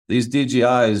these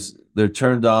DJIs, they're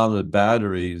turned on with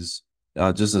batteries.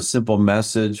 Just a simple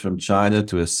message from China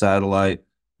to a satellite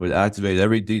would activate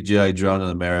every DJI drone in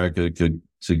America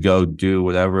to go do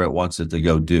whatever it wants it to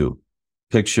go do.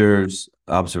 Pictures,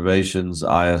 observations,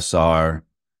 ISR.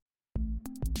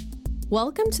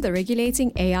 Welcome to the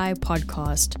Regulating AI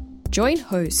podcast. Join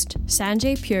host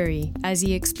Sanjay Puri as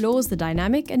he explores the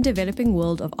dynamic and developing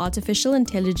world of artificial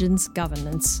intelligence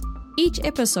governance. Each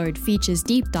episode features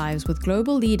deep dives with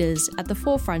global leaders at the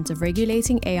forefront of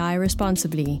regulating AI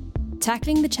responsibly,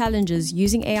 tackling the challenges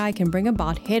using AI can bring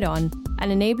about head-on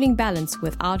and enabling balance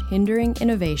without hindering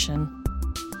innovation.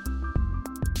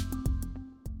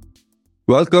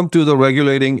 Welcome to the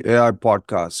Regulating AI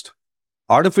podcast.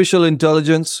 Artificial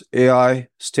intelligence, AI,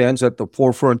 stands at the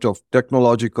forefront of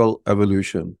technological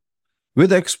evolution,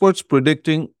 with experts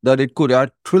predicting that it could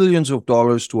add trillions of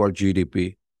dollars to our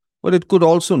GDP, but it could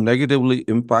also negatively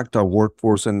impact our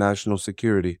workforce and national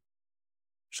security.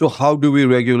 So how do we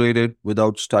regulate it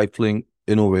without stifling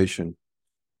innovation?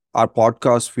 Our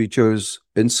podcast features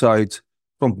insights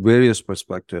from various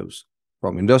perspectives,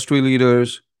 from industry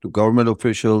leaders to government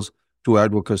officials to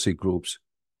advocacy groups.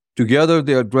 Together,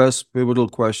 they address pivotal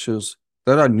questions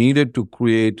that are needed to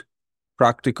create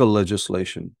practical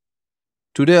legislation.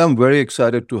 Today, I'm very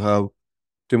excited to have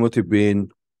Timothy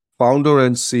Bean, founder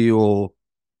and CEO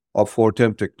of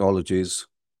Fortem Technologies.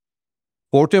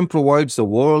 Fortem provides the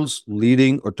world's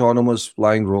leading autonomous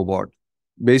flying robot,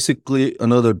 basically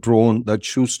another drone that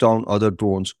shoots down other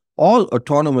drones, all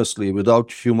autonomously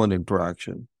without human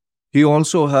interaction. He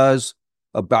also has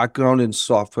a background in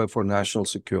software for national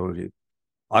security.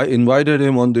 I invited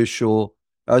him on this show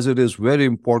as it is very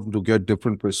important to get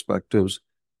different perspectives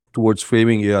towards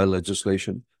framing AI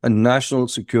legislation, and national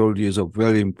security is a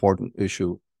very important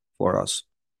issue for us.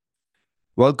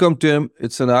 Welcome, Tim.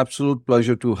 It's an absolute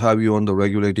pleasure to have you on the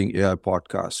Regulating AI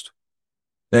podcast.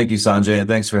 Thank you, Sanjay, and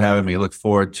thanks for having me. Look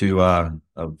forward to a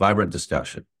vibrant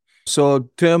discussion. So,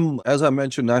 Tim, as I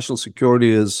mentioned, national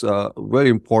security is a very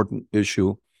important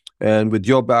issue. And with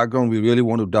your background, we really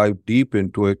want to dive deep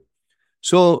into it.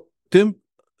 So, Tim,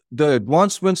 the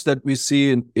advancements that we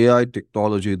see in AI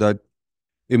technology that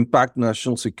impact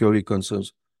national security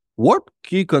concerns, what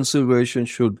key considerations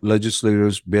should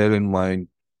legislators bear in mind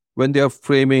when they are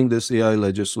framing this AI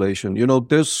legislation? You know,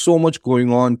 there's so much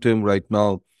going on, Tim, right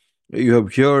now. You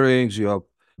have hearings, you have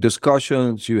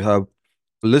discussions, you have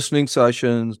listening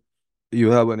sessions, you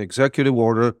have an executive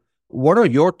order. What are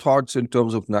your thoughts in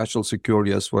terms of national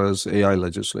security as far as AI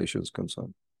legislation is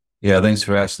concerned? Yeah, thanks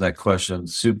for asking that question.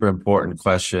 Super important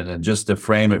question. And just to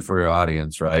frame it for your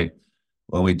audience, right?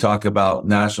 When we talk about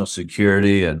national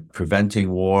security and preventing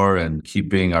war and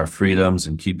keeping our freedoms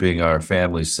and keeping our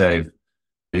families safe,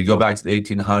 you go back to the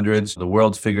 1800s, the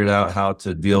world figured out how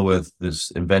to deal with this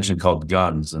invention called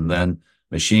guns, and then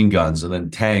machine guns, and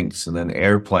then tanks, and then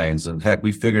airplanes. And heck,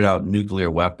 we figured out nuclear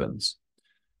weapons.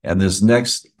 And this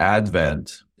next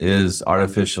advent is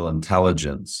artificial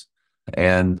intelligence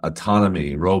and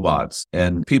autonomy, robots.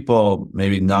 And people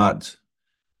maybe not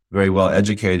very well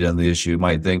educated on the issue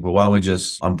might think, well, why don't we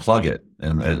just unplug it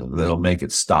and it'll make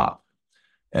it stop?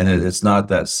 And it's not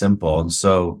that simple. And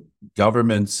so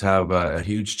governments have a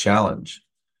huge challenge.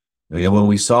 When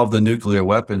we solved the nuclear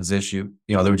weapons issue,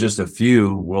 there were just a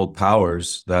few world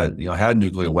powers that, had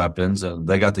nuclear weapons, and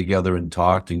they got together and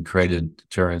talked and created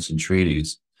deterrence and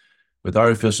treaties. With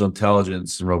artificial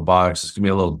intelligence and robotics, it's going to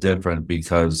be a little different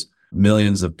because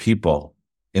millions of people,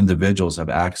 individuals, have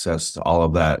access to all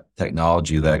of that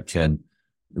technology that can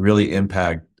really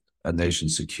impact a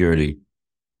nation's security.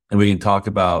 And we can talk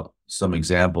about some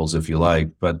examples if you like,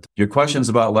 but your question's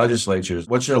about legislatures.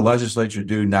 What should a legislature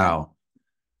do now?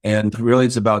 And really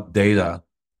it's about data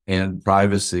and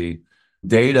privacy.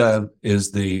 Data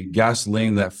is the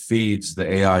gasoline that feeds the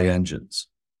AI engines.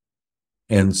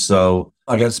 And so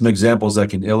I got some examples that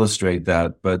can illustrate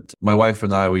that. But my wife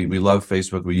and I, we love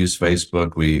Facebook. We use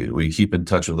Facebook. We keep in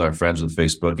touch with our friends with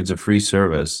Facebook. It's a free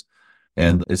service.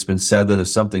 And it's been said that if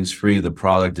something's free, the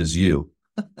product is you.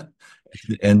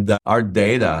 And our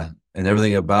data and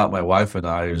everything about my wife and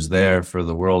I is there for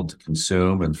the world to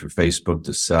consume and for Facebook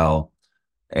to sell.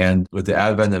 And with the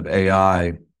advent of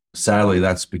AI, sadly,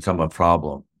 that's become a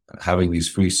problem. Having these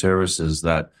free services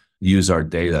that use our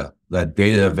data, that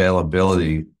data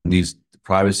availability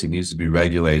privacy needs to be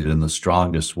regulated in the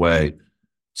strongest way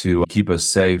to keep us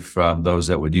safe from those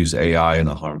that would use AI in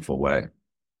a harmful way.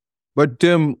 But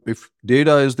Tim, if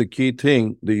data is the key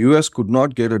thing, the US could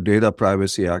not get a Data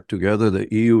Privacy Act together.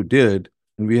 The EU did.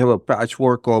 And we have a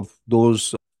patchwork of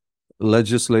those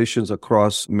legislations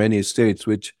across many states,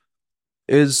 which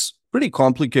is pretty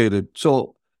complicated.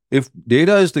 So If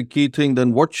data is the key thing,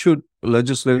 then what should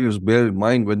legislators bear in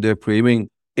mind when they're framing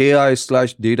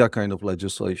AI/data kind of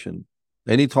legislation?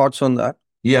 Any thoughts on that?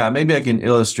 Yeah, maybe I can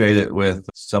illustrate it with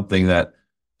something that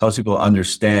helps people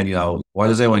understand, why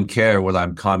does anyone care what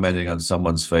I'm commenting on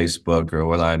someone's Facebook or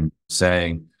what I'm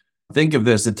saying? Think of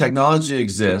this, the technology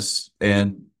exists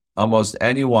and almost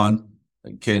anyone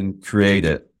can create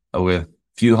it with a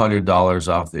few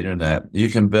 $100s off the internet. You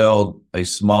can build a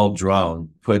small drone,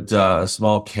 put a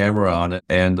small camera on it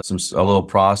and a little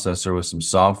processor with some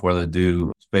software that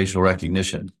do facial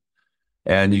recognition.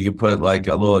 And you can put like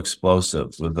a little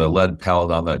explosive with a lead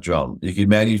pellet on that drone. You can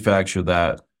manufacture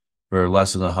that for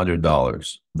less than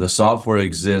 $100. The software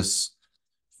exists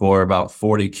for about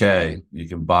 $40K. You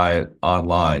can buy it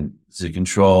online to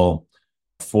control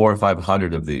 400 or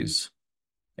 500 of these.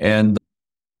 And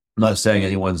I'm not saying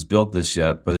anyone's built this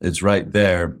yet, but it's right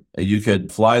there. You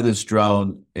could fly this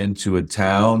drone into a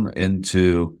town,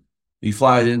 you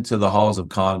fly it into the halls of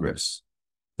Congress.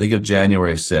 Think of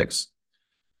January 6th.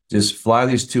 Just fly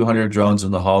these 200 drones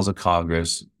in the halls of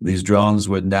Congress. These drones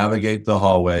would navigate the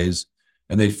hallways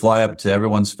and they'd fly up to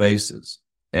everyone's faces.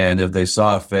 And if they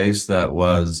saw a face that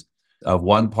was of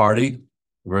one party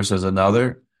versus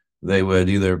another, they would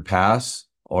either pass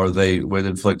or they would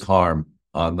inflict harm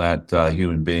on that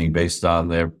human being based on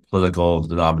their political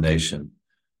denomination.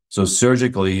 So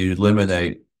surgically, you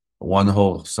eliminate one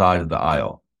whole side of the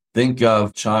aisle. Think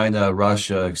of China,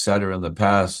 Russia, et cetera, in the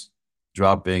past,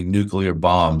 dropping nuclear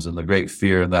bombs and the great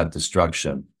fear and that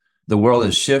destruction. The world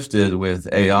has shifted with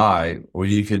AI, where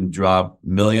you can drop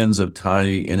millions of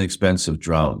tiny, inexpensive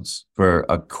drones for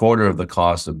a quarter of the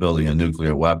cost of building a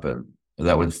nuclear weapon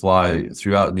that would fly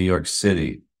throughout New York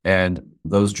City. And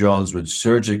those drones would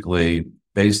surgically,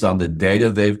 based on the data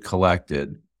they've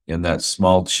collected in that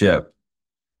small chip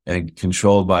and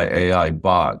controlled by AI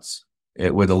bots,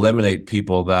 it would eliminate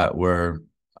people that were,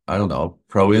 I don't know,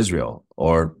 pro-Israel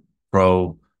or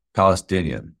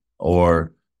pro-Palestinian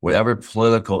or whatever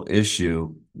political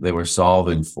issue they were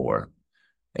solving for.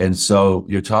 And so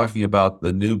you're talking about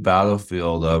the new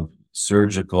battlefield of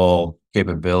surgical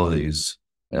capabilities,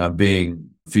 and I'm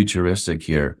being futuristic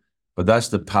here, but that's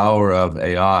the power of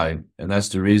AI. And that's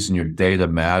the reason your data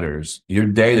matters. Your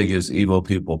data gives evil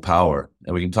people power.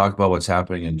 And we can talk about what's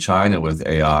happening in China with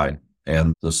AI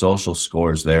and the social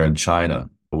scores there in China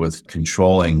with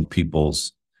controlling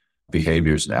people's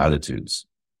behaviors and attitudes.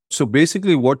 So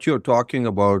basically what you're talking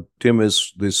about, Tim,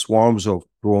 is the swarms of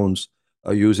drones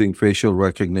using facial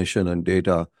recognition and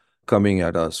data coming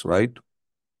at us, right?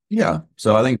 Yeah.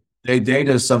 So I think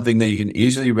data is something that you can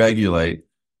easily regulate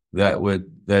that would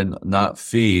then not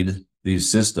feed these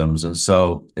systems. And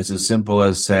so it's as simple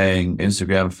as saying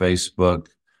Instagram, Facebook,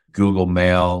 Google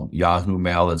Mail, Yahoo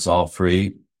Mail, it's all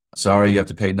free. Sorry, you have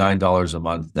to pay $9 a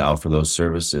month now for those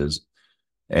services.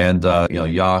 And,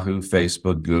 Yahoo,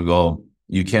 Facebook, Google,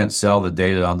 you can't sell the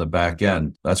data on the back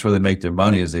end. That's where they make their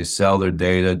money, is they sell their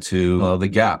data to the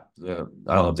Gap. I don't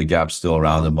know if the Gap's still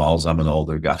around in malls. I'm an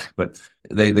older guy, but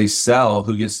they sell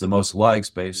who gets the most likes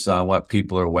based on what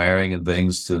people are wearing and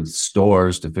things to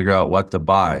stores to figure out what to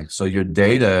buy. So your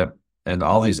data and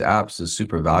all these apps is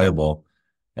super valuable.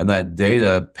 And that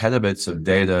data, petabits of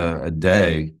data a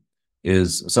day,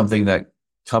 is something that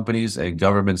companies and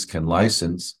governments can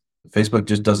license. Facebook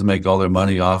just doesn't make all their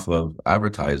money off of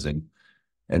advertising.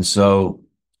 And so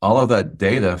all of that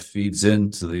data feeds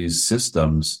into these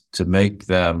systems to make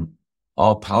them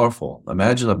all powerful.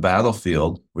 Imagine a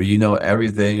battlefield where you know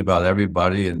everything about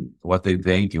everybody and what they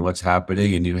think and what's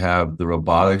happening, and you have the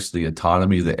robotics, the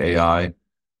autonomy, the AI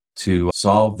to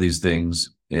solve these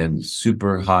things in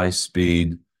super high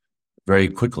speed very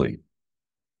quickly.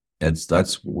 And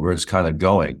that's where it's kind of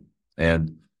going.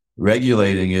 And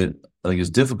regulating it, I think, is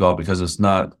difficult because it's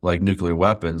not like nuclear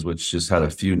weapons, which just had a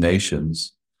few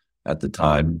nations at the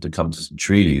time to come to some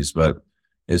treaties, but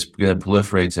it's going to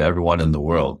proliferate to everyone in the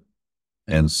world.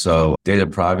 And so data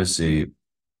privacy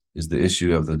is the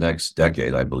issue of the next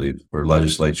decade, I believe, for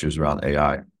legislatures around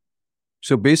AI.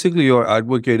 So basically, you're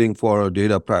advocating for a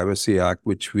Data Privacy Act,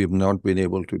 which we have not been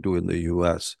able to do in the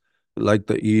US, like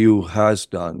the EU has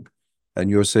done. And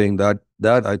you're saying that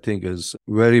I think is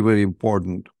very, very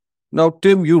important. Now,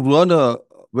 Tim, you run a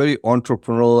very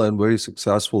entrepreneurial and very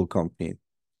successful company,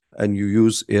 and you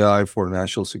use AI for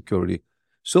national security.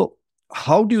 So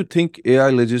how do you think AI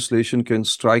legislation can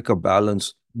strike a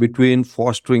balance between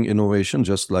fostering innovation,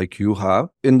 just like you have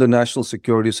in the national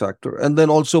security sector, and then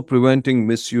also preventing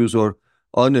misuse or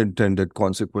unintended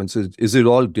consequences? Is it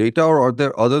all data, or are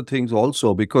there other things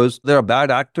also? Because there are bad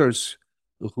actors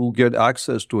who get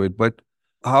access to it. But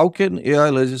how can AI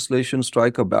legislation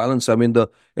strike a balance? I mean, the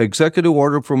executive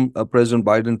order from President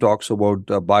Biden talks about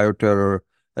bioterror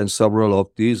and several of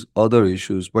these other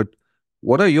issues. But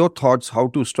what are your thoughts how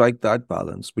to strike that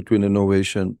balance between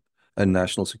innovation and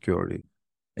national security?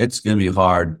 It's going to be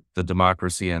hard. The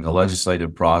democracy and the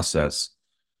legislative process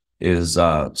is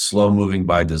slow moving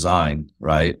by design,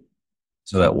 right?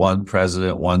 So that one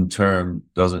president, one term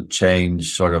doesn't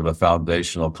change sort of a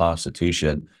foundational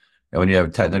constitution. And when you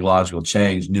have technological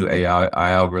change, new AI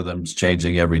algorithms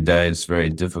changing every day, it's very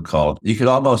difficult. You could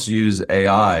almost use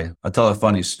AI. I'll tell a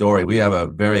funny story. We have a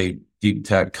very deep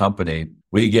tech company.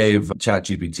 We gave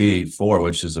ChatGPT 4,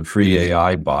 which is a free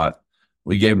AI bot.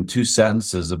 We gave him 2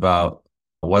 sentences about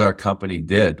what our company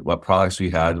did, what products we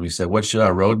had. And we said, what should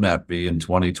our roadmap be in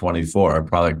 2024, our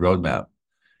product roadmap?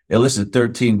 It listed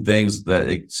 13 things that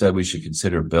it said we should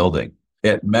consider building.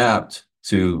 It mapped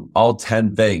to all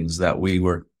 10 things that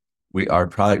our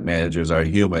product managers, our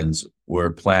humans, were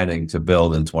planning to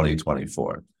build in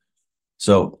 2024.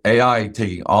 So AI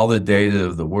taking all the data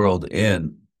of the world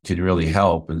in can really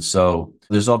help. And so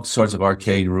there's all sorts of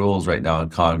arcane rules right now in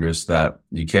Congress that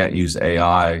you can't use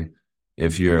AI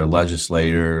if you're a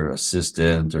legislator,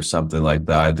 assistant, or something like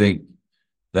that. I think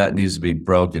that needs to be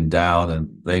broken down, and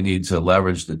they need to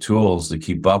leverage the tools to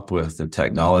keep up with the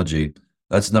technology.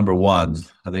 That's number one.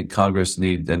 I think Congress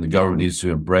and the government needs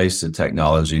to embrace the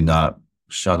technology, not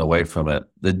shun away from it.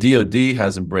 The DoD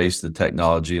has embraced the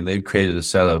technology, and they've created a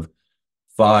set of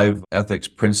 5 ethics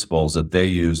principles that they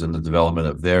use in the development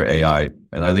of their AI.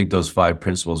 And I think those 5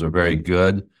 principles are very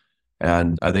good.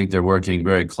 And I think they're working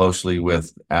very closely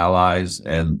with allies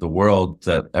and the world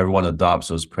that everyone adopts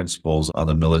those principles on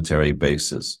a military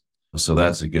basis. So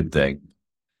that's a good thing.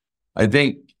 I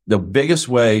think the biggest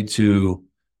way to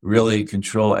really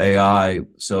control AI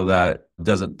so that it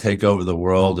doesn't take over the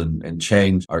world and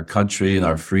change our country and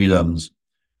our freedoms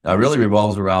really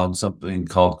revolves around something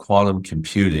called quantum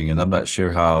computing. And I'm not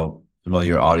sure how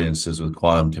familiar your audience is with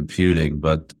quantum computing,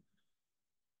 but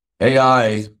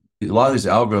AI, a lot of these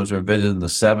algorithms were invented in the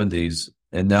 70s,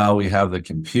 and now we have the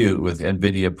compute with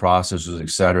NVIDIA processors,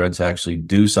 et cetera, to actually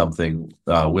do something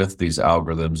with these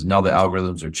algorithms. Now the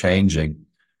algorithms are changing,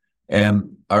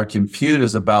 and our compute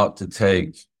is about to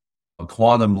take a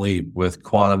quantum leap with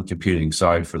quantum computing.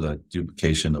 Sorry for the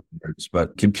duplication of words,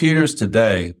 but computers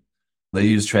today, they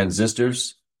use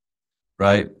transistors,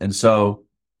 right? And so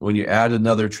when you add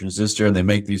another transistor, and they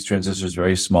make these transistors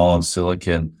very small in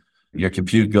silicon, your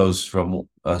compute goes from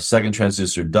a second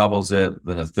transistor, doubles it,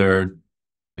 then a third,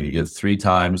 you get 3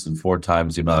 times and 4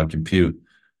 times the amount of compute.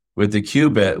 With the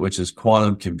qubit, which is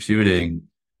quantum computing,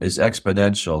 is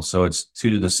exponential. So it's 2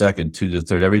 to the second, 2 to the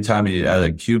third. Every time you add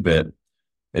a qubit,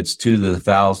 it's 2 to the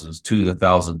thousands, 2 to the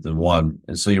thousandth and 1.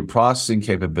 And so your processing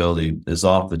capability is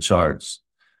off the charts.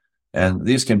 And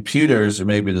these computers are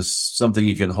maybe something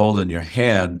you can hold in your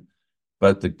hand,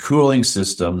 but the cooling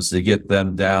systems, to get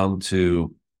them down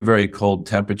to very cold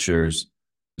temperatures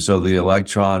so the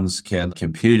electrons can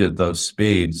compute at those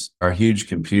speeds, are huge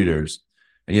computers.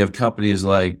 And you have companies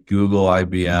like Google,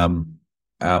 IBM,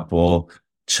 Apple,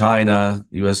 China,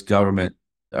 US government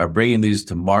are bringing these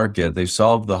to market. They've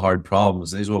solved the hard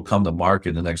problems. These will come to market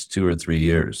in the next 2 or 3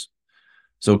 years.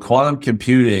 So quantum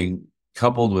computing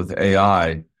coupled with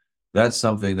AI, that's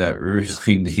something that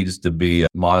really needs to be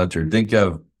monitored. Think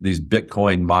of these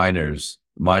Bitcoin miners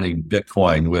mining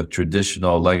Bitcoin with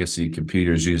traditional legacy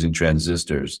computers using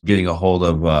transistors, getting a hold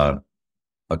of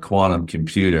a quantum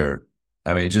computer.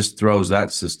 I mean, it just throws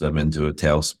that system into a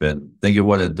tailspin. Think of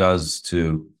what it does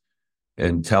to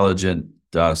intelligent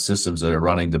systems that are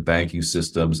running the banking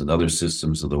systems and other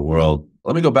systems of the world.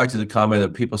 Let me go back to the comment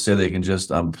that people say they can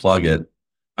just unplug it.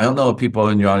 I don't know if people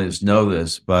in your audience know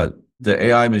this, but the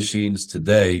AI machines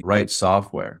today write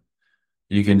software.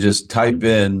 You can just type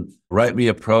in, write me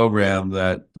a program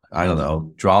that, I don't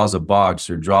know, draws a box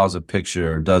or draws a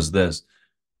picture or does this.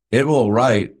 It will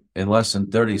write in less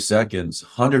than 30 seconds,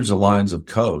 hundreds of lines of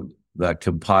code that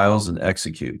compiles and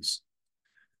executes.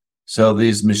 So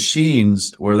these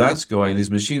machines, where that's going,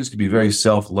 these machines can be very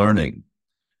self-learning.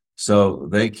 So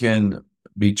they can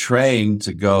be trained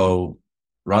to go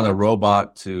run a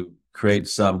robot to create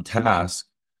some task,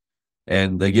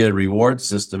 and they get a reward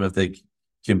system if they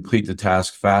complete the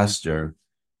task faster.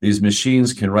 These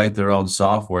machines can write their own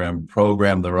software and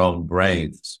program their own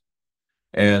brains.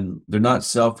 And they're not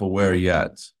self-aware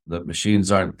yet. The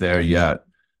machines aren't there yet.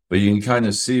 But you can kind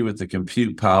of see with the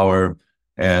compute power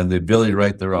and the ability to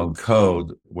write their own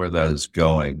code where that is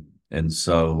going. And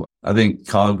so I think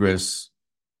Congress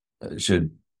should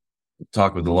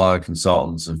talk with a lot of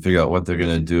consultants and figure out what they're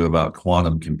going to do about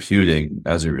quantum computing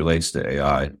as it relates to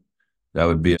AI. That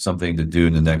would be something to do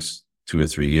in the next 2 or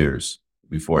 3 years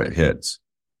before it hits.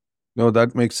 No,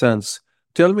 that makes sense.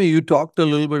 Tell me, you talked a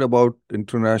little bit about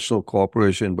international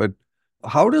cooperation, but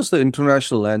how does the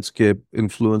international landscape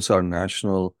influence our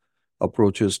national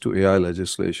approaches to AI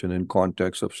legislation in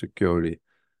context of security?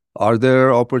 Are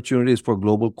there opportunities for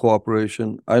global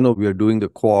cooperation? I know we are doing the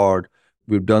Quad,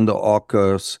 we've done the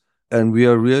AUKUS, and we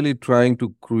are really trying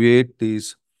to create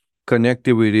these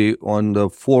connectivity on the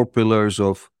four pillars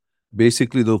of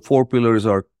basically the four pillars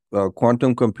are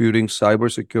quantum computing,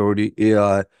 cybersecurity,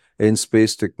 AI, and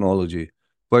space technology.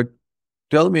 But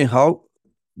tell me how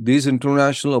these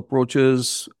international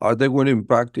approaches are they going to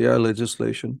impact AI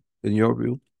legislation in your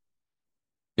view?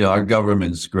 Our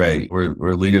government's great.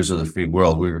 We're leaders of the free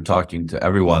world. We were talking to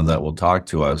everyone that will talk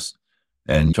to us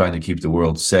and trying to keep the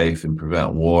world safe and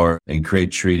prevent war and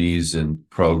create treaties and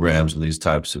programs and these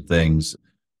types of things.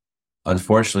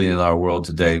 Unfortunately, in our world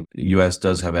today, the U.S.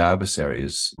 does have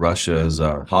adversaries. Russia is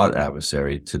our hot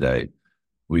adversary today.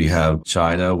 We have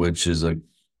China, which is a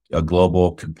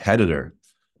global competitor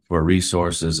for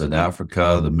resources in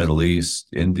Africa, the Middle East,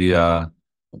 India,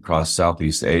 across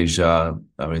Southeast Asia.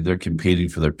 I mean, they're competing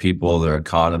for their people, their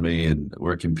economy, and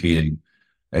we're competing.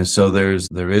 And so there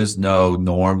is no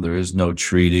norm, there is no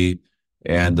treaty,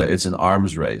 and it's an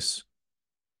arms race,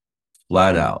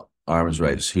 flat out arms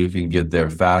race. Who can get there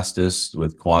fastest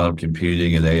with quantum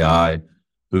computing and AI?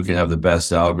 Who can have the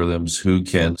best algorithms? Who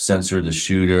can censor the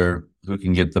shooter? Who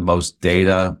can get the most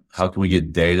data? How can we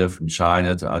get data from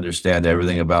China to understand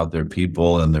everything about their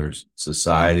people and their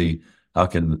society? How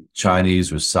can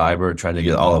Chinese with cyber trying to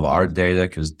get all of our data?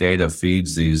 Because data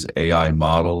feeds these AI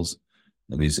models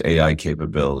and these AI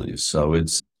capabilities. So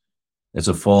it's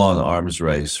a full-on arms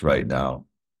race right now,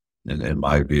 in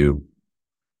my view,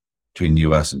 between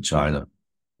U.S. and China.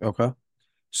 Okay.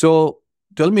 So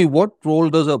tell me, what role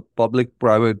does a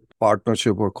public-private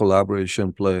partnership or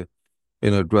collaboration play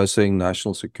in addressing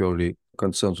national security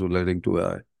concerns relating to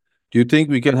AI? Do you think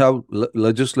we can have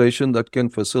legislation that can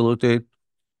facilitate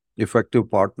effective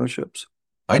partnerships?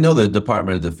 I know the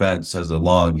Department of Defense has a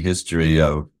long history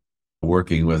of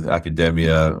working with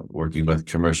academia, working with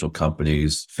commercial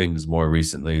companies. Things more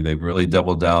recently, they've really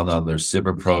doubled down on their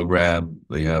cyber program.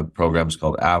 They have programs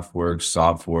called AFWorks,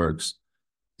 SoftWorks,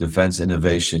 Defense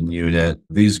Innovation Unit.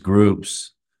 These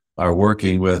groups are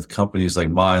working with companies like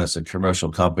mine. It's a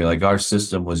commercial company. Like our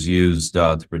system was used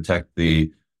to protect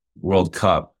the World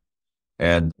Cup.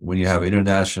 And when you have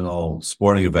international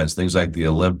sporting events, things like the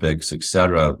Olympics, et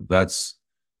cetera, that's,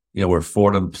 where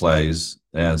Fortem plays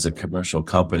as a commercial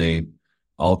company,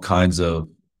 all kinds of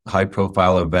high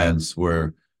profile events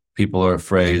where people are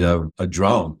afraid of a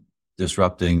drone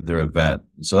disrupting their event.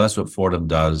 So that's what Fortem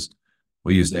does.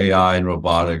 We use AI and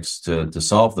robotics to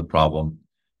solve the problem.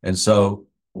 And so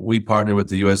we partner with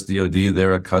the US DoD.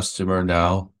 They're a customer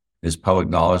now. It's public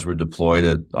knowledge. We're deployed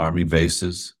at Army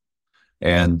bases.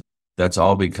 And that's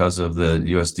all because of the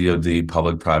US DoD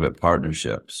public-private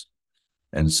partnerships.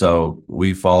 And so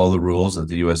we follow the rules that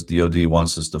the US DoD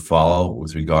wants us to follow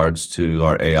with regards to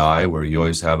our AI, where you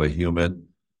always have a human,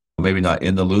 maybe not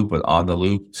in the loop, but on the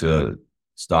loop to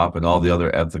stop and all the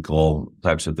other ethical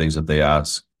types of things that they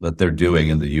ask that they're doing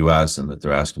in the US and that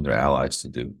they're asking their allies to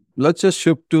do. Let's just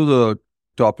shift to the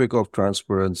topic of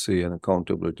transparency and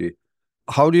accountability.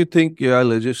 How do you think AI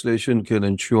legislation can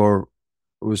ensure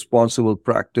responsible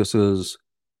practices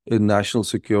in national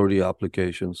security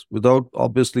applications without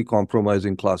obviously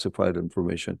compromising classified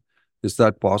information? Is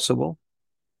that possible?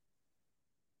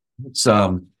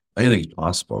 I think it's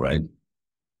possible, right?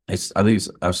 I think it's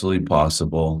absolutely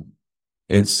possible.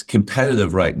 It's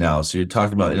competitive right now. So you're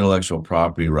talking about intellectual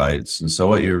property rights. And so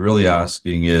what you're really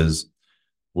asking is,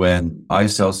 when I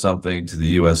sell something to the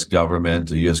US government,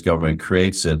 the US government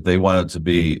creates it, they want it to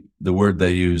be, the word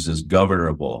they use is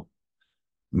governable,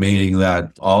 meaning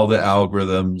that all the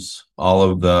algorithms, all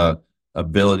of the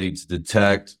ability to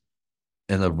detect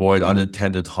and avoid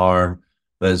unintended harm,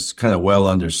 that's kind of well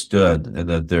understood, and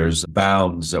that there's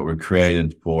bounds that were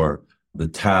created for the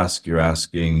task you're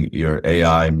asking your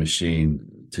AI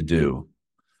machine to do.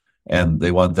 And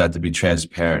they want that to be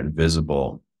transparent and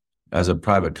visible. As a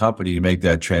private company, you make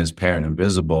that transparent and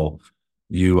visible,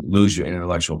 you lose your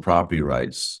intellectual property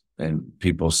rights and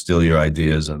people steal your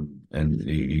ideas and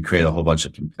you create a whole bunch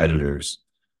of competitors.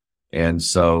 And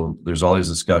so there's all these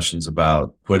discussions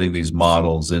about putting these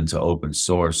models into open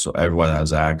source so everyone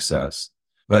has access.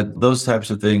 But those types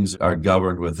of things are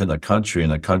governed within a country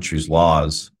and a country's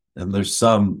laws. And there's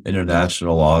some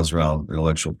international laws around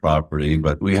intellectual property,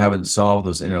 but we haven't solved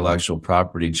those intellectual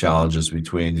property challenges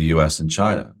between the US and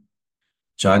China.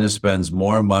 China spends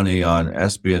more money on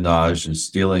espionage and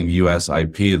stealing US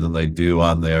IP than they do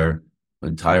on their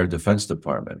entire Defense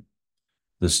Department.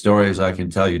 The stories I can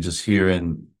tell you just here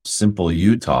in simple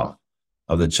Utah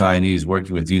of the Chinese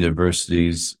working with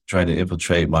universities, trying to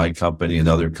infiltrate my company and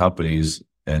other companies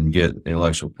and get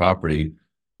intellectual property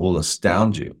will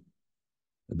astound you.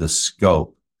 The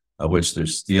scope of which they're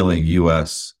stealing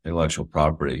US intellectual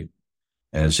property.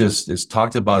 And it's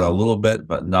talked about a little bit,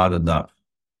 but not enough.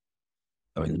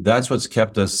 I mean, that's what's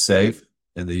kept us safe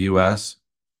in the US.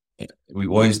 We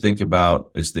always think about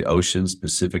it's the oceans,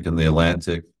 Pacific and the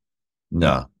Atlantic.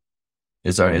 No,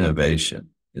 it's our innovation.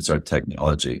 It's our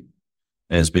technology,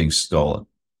 and it's being stolen.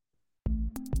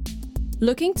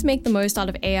 Looking to make the most out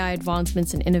of AI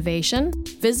advancements and innovation?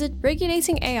 Visit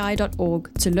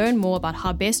regulatingai.org to learn more about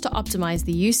how best to optimize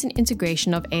the use and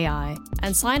integration of AI,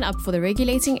 and sign up for the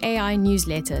Regulating AI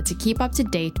newsletter to keep up to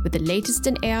date with the latest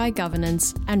in AI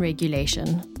governance and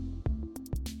regulation.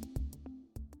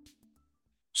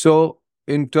 So,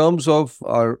 in terms of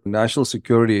our national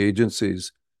security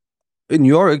agencies, in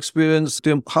your experience,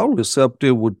 Tim, how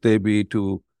receptive would they be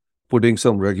to putting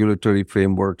some regulatory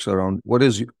frameworks around?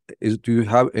 Do you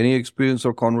have any experience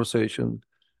or conversation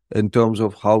in terms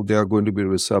of how they are going to be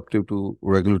receptive to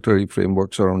regulatory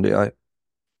frameworks around AI?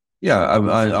 Yeah,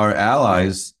 our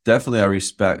allies definitely, I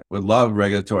respect, would love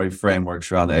regulatory frameworks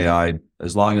around AI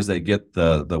as long as they get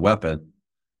the weapon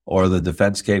or the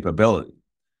defense capability.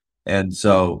 And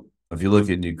so if you look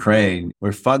at Ukraine,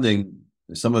 we're funding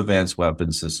some advanced weapon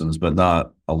systems, but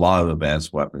not a lot of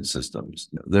advanced weapon systems.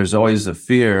 There's always a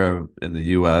fear in the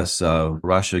U.S. of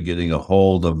Russia getting a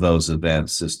hold of those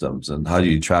advanced systems, and how do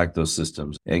you track those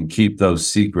systems and keep those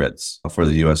secrets for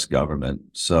the U.S. government?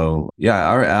 So, yeah,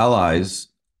 our allies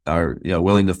are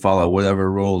willing to follow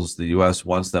whatever rules the U.S.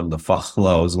 wants them to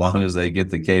follow, as long as they get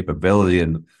the capability,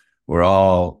 and we're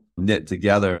all knit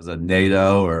together as a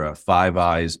NATO or a Five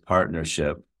Eyes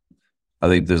partnership. I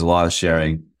think there's a lot of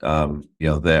sharing,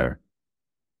 there.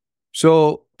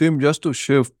 So, Tim, just to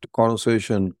shift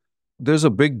conversation, there's a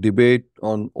big debate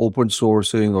on open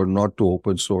sourcing or not to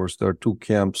open source. There are two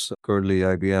camps currently: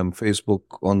 IBM, Facebook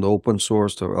on the open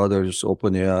source. There are others: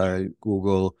 OpenAI,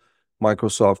 Google,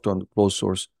 Microsoft on the closed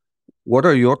source. What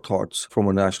are your thoughts from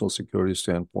a national security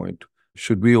standpoint?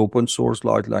 Should we open source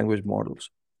large language models?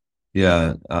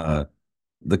 Yeah,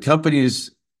 the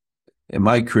companies. In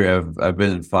my career, I've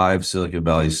been in 5 Silicon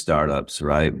Valley startups,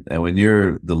 right? And when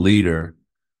you're the leader,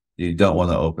 you don't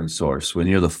want to open source. When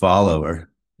you're the follower,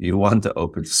 you want to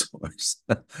open source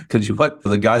because you want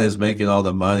the guy that's making all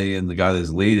the money and the guy that's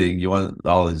leading, you want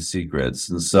all his secrets.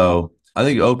 And so I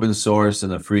think open source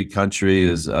in a free country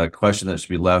is a question that should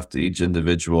be left to each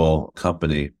individual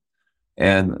company.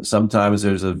 And sometimes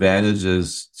there's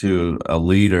advantages to a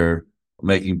leader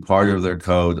making part of their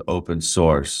code open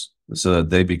source, so that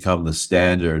they become the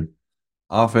standard.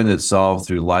 Often it's solved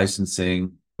through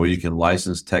licensing, where you can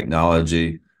license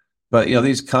technology. But,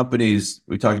 these companies,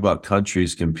 we talk about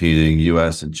countries competing,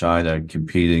 US and China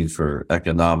competing for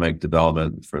economic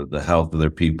development, for the health of their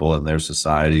people and their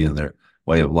society and their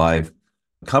way of life.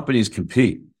 Companies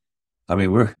compete. I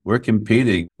mean, we're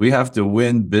competing. We have to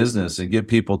win business and get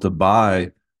people to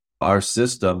buy our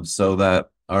system so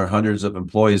that our hundreds of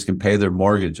employees can pay their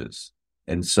mortgages.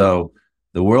 And so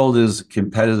the world is a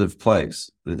competitive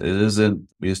place. It isn't,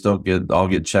 we just don't all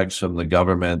get checks from the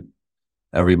government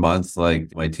every month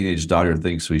like my teenage daughter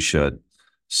thinks we should.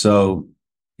 So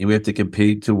we have to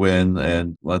compete to win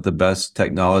and let the best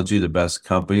technology, the best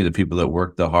company, the people that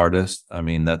work the hardest. I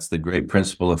mean, that's the great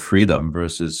principle of freedom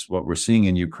versus what we're seeing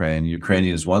in Ukraine.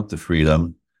 Ukrainians want the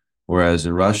freedom, whereas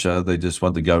in Russia, they just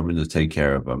want the government to take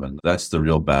care of them. And that's the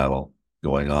real battle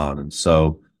going on. And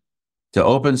so to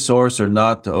open source or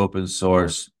not to open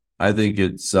source, I think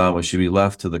it should be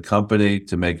left to the company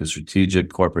to make a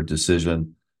strategic corporate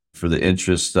decision for the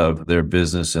interest of their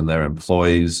business and their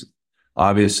employees.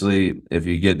 Obviously, if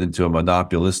you get into a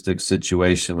monopolistic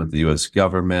situation with the U.S.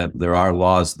 government, there are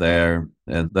laws there,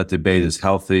 and that debate is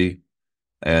healthy.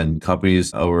 And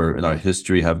companies over in our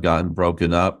history have gotten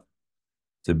broken up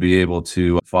to be able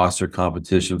to foster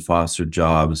competition, foster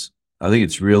jobs. I think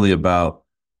it's really about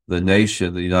the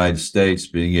nation, the United States,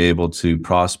 being able to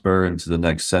prosper into the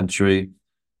next century,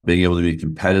 being able to be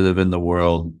competitive in the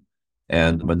world,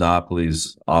 and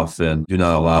monopolies often do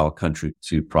not allow a country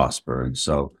to prosper. And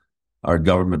so our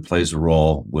government plays a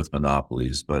role with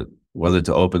monopolies, but whether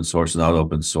to open source or not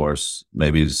open source,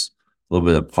 maybe is a little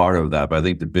bit a part of that. But I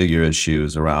think the bigger issue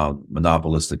is around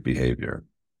monopolistic behavior.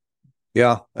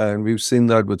 Yeah, and we've seen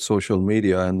that with social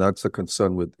media, and that's a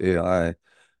concern with AI.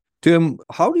 Tim,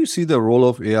 how do you see the role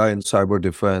of AI in cyber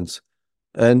defense?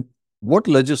 And What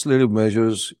legislative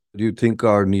measures do you think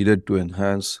are needed to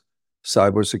enhance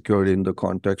cybersecurity in the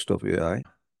context of AI?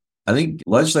 I think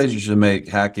legislature should make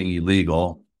hacking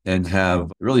illegal and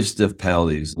have really stiff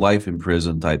penalties, life in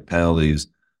prison type penalties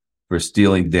for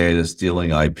stealing data, stealing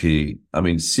IP. I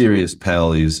mean, serious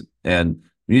penalties. And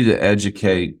we need to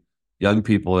educate young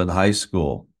people in high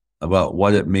school about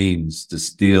what it means to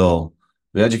steal.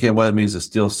 We educate what it means to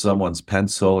steal someone's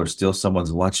pencil or steal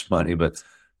someone's lunch money. But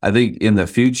I think in the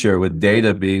future, with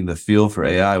data being the fuel for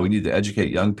AI, we need to educate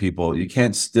young people. You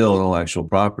can't steal intellectual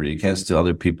property. You can't steal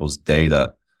other people's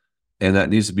data. And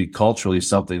that needs to be culturally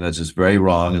something that's just very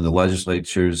wrong. And the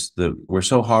legislatures that we're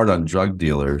so hard on drug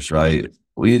dealers, right?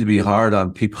 We need to be hard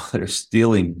on people that are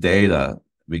stealing data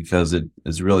because it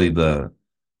is really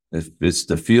it's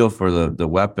the fuel for the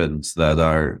weapons that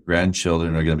our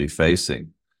grandchildren are going to be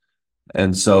facing.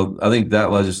 And so I think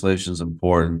that legislation is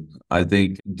important. I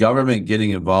think government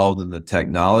getting involved in the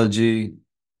technology,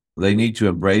 they need to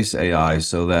embrace AI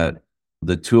so that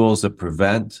the tools that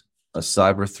prevent a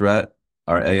cyber threat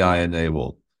are AI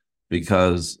enabled.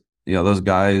 Because, those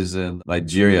guys in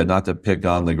Nigeria, not to pick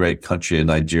on the great country of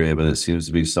Nigeria, but it seems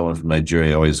to be someone from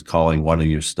Nigeria always calling one of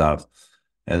your stuff,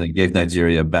 and it gave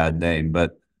Nigeria a bad name.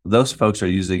 But those folks are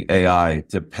using AI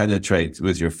to penetrate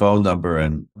with your phone number.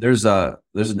 And there's an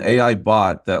AI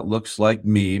bot that looks like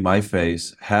me, my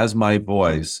face, has my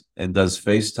voice, and does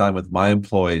FaceTime with my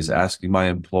employees, asking my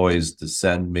employees to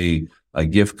send me a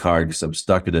gift card because I'm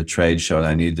stuck at a trade show and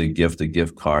I need to gift a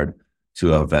gift card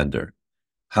to a vendor.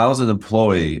 How's an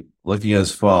employee looking at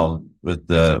his phone with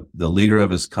the leader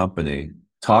of his company,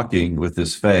 talking with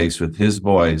his face, with his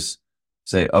voice,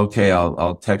 say, okay,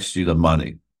 I'll text you the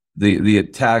money? The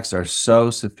attacks are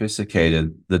so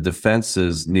sophisticated. The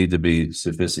defenses need to be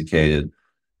sophisticated.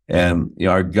 And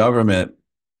our government,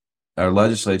 our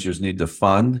legislatures need to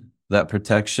fund that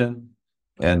protection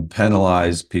and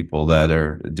penalize people that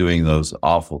are doing those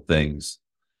awful things.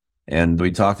 And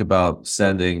we talk about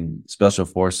sending special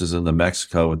forces into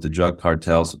Mexico with the drug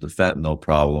cartels with the fentanyl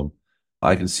problem.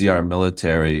 I can see our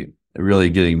military really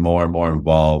getting more and more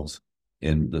involved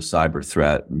in the cyber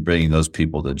threat and bringing those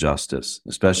people to justice,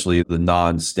 especially the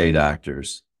non-state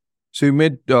actors. So you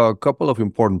made a couple of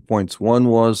important points. One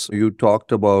was you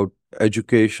talked about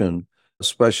education,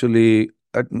 especially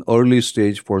at an early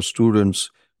stage for students,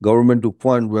 government to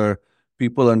point where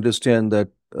people understand that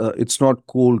it's not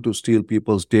cool to steal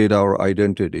people's data or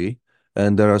identity,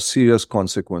 and there are serious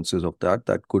consequences of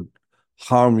that could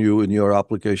harm you in your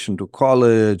application to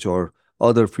college or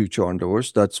other future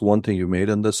endeavors. That's one thing you made.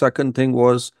 And the second thing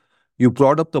was you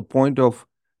brought up the point of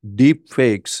deep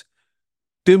fakes.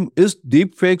 Tim, is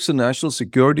deep fakes a national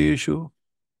security issue?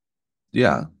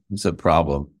 Yeah, it's a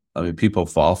problem. I mean, people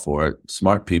fall for it.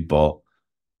 Smart people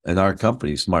in our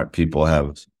company, smart people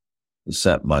have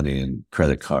sent money and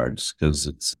credit cards because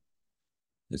it's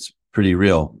pretty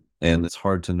real and it's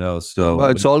hard to know. So,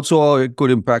 but it's also, it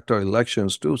could impact our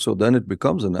elections too. So then it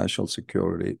becomes a national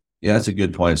security. Yeah, that's a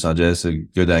good point, Sanjay. That's a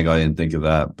good angle. I didn't think of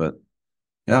that, but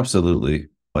absolutely.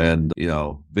 And,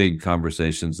 big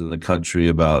conversations in the country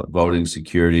about voting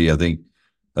security. I think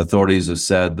authorities have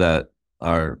said that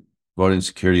our voting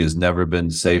security has never been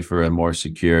safer and more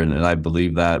secure. And I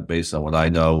believe that based on what I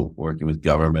know, working with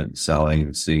government, selling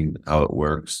and seeing how it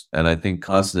works. And I think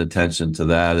constant attention to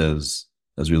that is,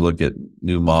 as we look at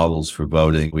new models for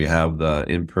voting, we have the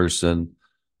in-person,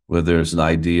 whether it's an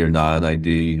ID or not an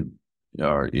ID,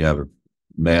 or you have a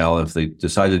mail. If they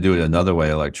decide to do it another way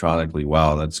electronically,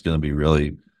 wow, that's going to be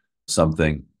really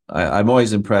something. I'm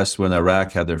always impressed when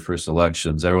Iraq had their first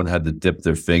elections, everyone had to dip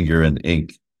their finger in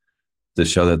ink to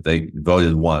show that they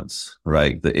voted once,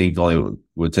 right? The ink only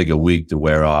would take a week to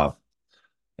wear off.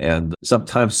 And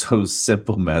sometimes those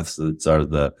simple methods are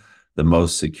the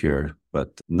most secure, but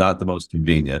not the most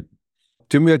convenient.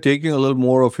 Tim, we are taking a little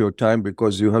more of your time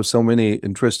because you have so many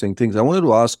interesting things. I wanted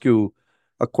to ask you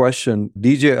a question.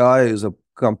 DJI is a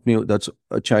company that's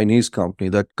a Chinese company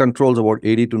that controls about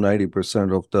 80 to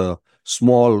 90% of the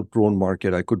small drone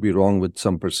market. I could be wrong with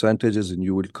some percentages and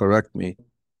you will correct me.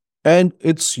 And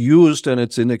it's used and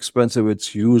it's inexpensive.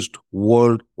 It's used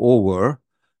world over.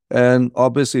 And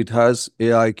obviously it has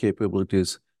AI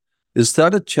capabilities. Is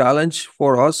that a challenge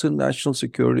for us in national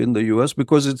security in the US?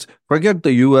 Because forget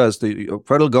the US, the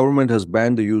federal government has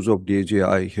banned the use of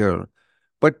DJI here.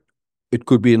 But it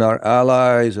could be in our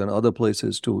allies and other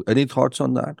places too. Any thoughts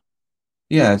on that?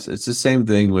 Yeah, it's the same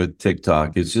thing with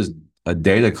TikTok. It's just a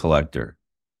data collector.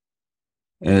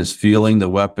 And it's fueling the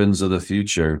weapons of the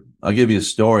future. I'll give you a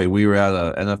story. We were at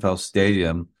an NFL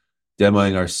stadium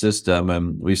demoing our system,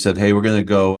 and we said, hey, we're going to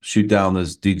go shoot down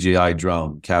this DJI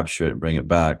drone, capture it, and bring it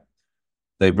back.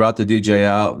 They brought the DJI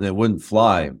out and it wouldn't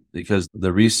fly because the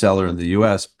reseller in the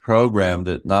US programmed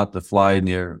it not to fly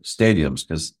near stadiums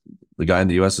because the guy in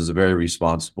the US is a very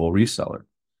responsible reseller.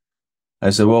 I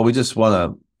said, well, we just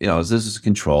want to, this is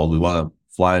controlled. We want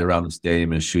to fly it around the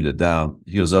stadium and shoot it down.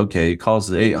 He goes, okay. He calls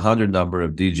the 800 number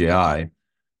of DJI,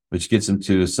 which gets him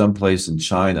to someplace in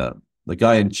China. The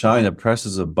guy in China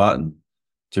presses a button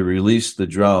to release the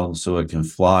drone so it can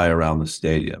fly around the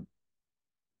stadium.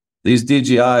 These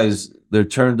DJIs, they're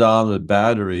turned on with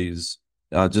batteries.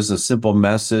 Just a simple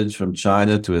message from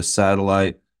China to a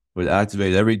satellite would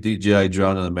activate every DJI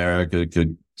drone in America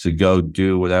to go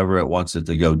do whatever it wants it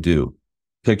to go do.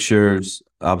 Pictures,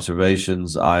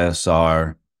 observations,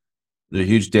 ISR. They're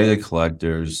huge data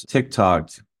collectors. TikTok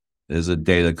is a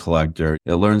data collector.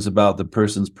 It learns about the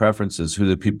person's preferences, who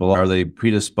the people are. Are they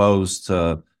predisposed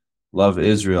to love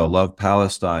Israel, love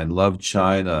Palestine, love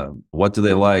China? What do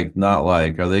they like, not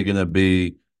like? Are they going to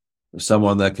be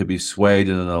someone that could be swayed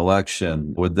in an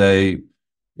election? Would they,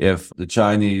 if the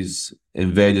Chinese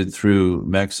invaded through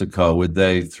Mexico, would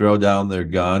they throw down their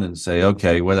gun and say,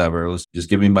 okay, whatever, let's just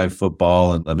give me my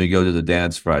football and let me go to the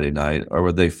dance Friday night? Or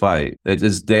would they fight? It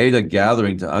is data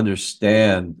gathering to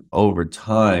understand over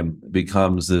time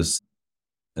becomes this,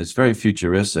 it's very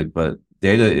futuristic, but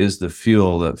data is the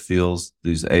fuel that fuels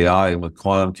these AI. And with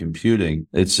quantum computing,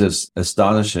 it's just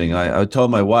astonishing. I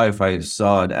told my wife I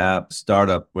saw an app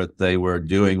startup, what they were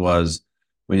doing was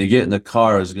when you get in the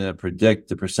car, it's going to predict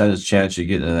the percentage chance you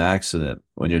get in an accident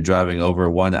when you're driving over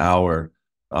 1 hour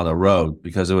on a road,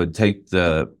 because it would take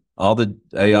all the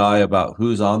AI about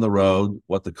who's on the road,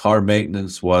 what the car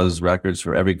maintenance was, records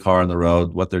for every car on the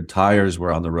road, what their tires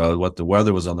were on the road, what the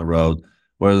weather was on the road,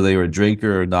 whether they were a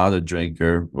drinker or not a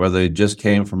drinker, whether they just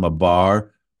came from a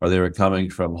bar or they were coming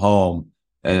from home.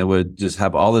 And it would just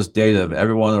have all this data of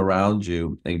everyone around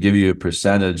you and give you a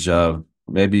percentage of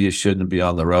maybe you shouldn't be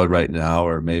on the road right now,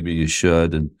 or maybe you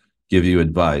should, and give you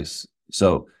advice.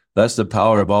 So that's the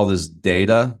power of all this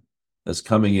data that's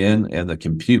coming in, and the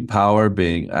compute power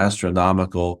being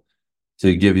astronomical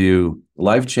to give you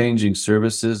life-changing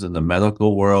services in the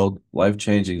medical world,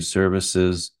 life-changing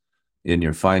services in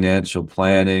your financial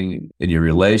planning, in your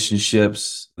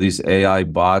relationships. These AI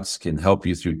bots can help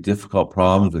you through difficult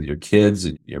problems with your kids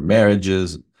and your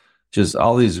marriages, just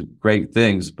all these great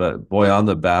things. But boy, on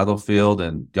the battlefield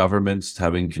and governments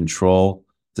having control,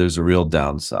 there's a real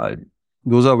downside.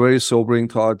 Those are very sobering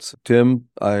thoughts. Tim,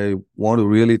 I want to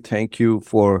really thank you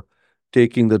for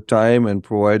taking the time and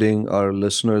providing our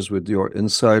listeners with your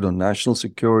insight on national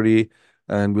security.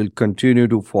 And we'll continue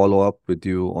to follow up with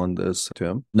you on this,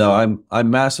 Tim. No, I'm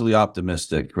massively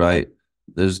optimistic, right?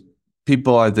 There's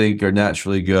people I think are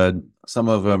naturally good. Some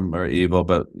of them are evil,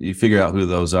 but you figure out who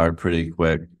those are pretty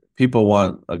quick. People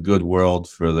want a good world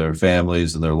for their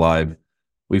families and their life.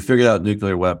 We figured out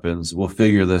nuclear weapons. We'll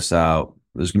figure this out.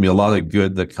 There's going to be a lot of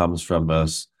good that comes from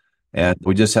us. And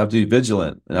we just have to be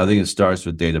vigilant. And I think it starts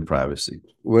with data privacy.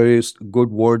 Very good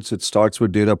words. It starts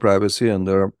with data privacy, and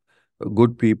there are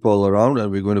good people around,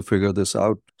 and we're going to figure this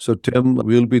out. So, Tim,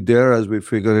 we'll be there as we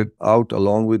figure it out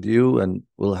along with you, and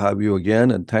we'll have you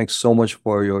again. And thanks so much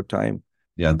for your time.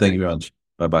 Yeah, thank you very much.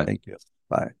 Bye-bye. Thank you.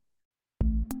 Bye.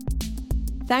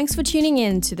 Thanks for tuning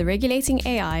in to the Regulating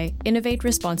AI Innovate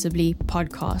Responsibly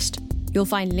podcast. You'll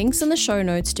find links in the show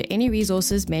notes to any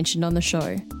resources mentioned on the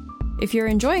show. If you're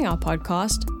enjoying our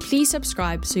podcast, please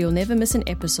subscribe so you'll never miss an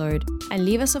episode, and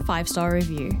leave us a 5-star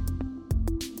review.